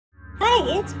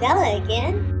Hi, it's Bella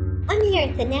again. I'm here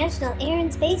at the National Air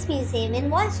and Space Museum in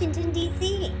Washington,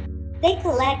 D.C. They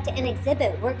collect and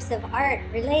exhibit works of art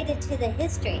related to the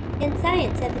history and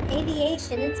science of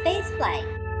aviation and spaceflight.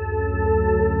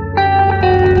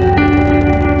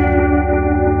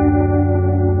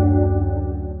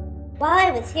 While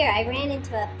I was here, I ran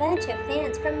into a bunch of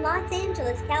fans from Los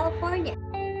Angeles, California.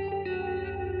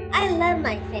 I love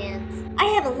my fans. I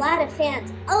have a lot of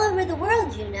fans all over the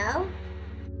world, you know.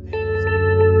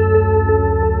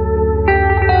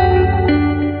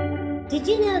 Did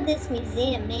you know this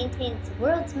museum maintains the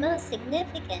world's most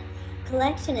significant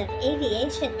collection of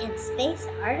aviation and space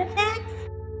artifacts?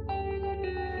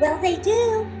 Well, they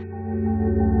do.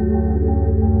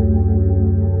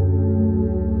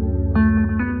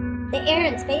 The Air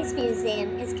and Space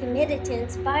Museum is committed to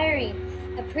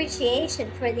inspiring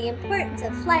appreciation for the importance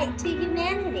of flight to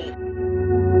humanity.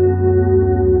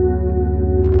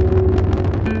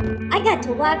 I got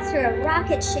to walk through a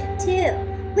rocket ship too,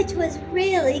 which was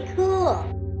really cool.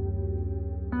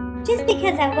 Just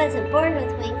because I wasn't born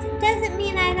with wings, it doesn't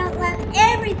mean I don't love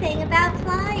everything about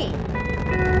flying.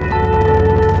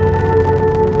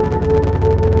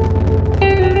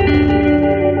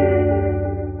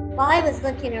 While I was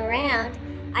looking around,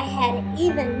 I had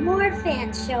even more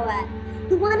fans show up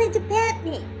who wanted to pet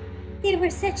me. They were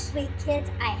such sweet kids,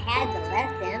 I had to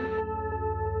let them.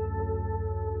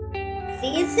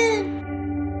 See you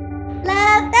soon.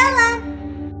 Love, Bella.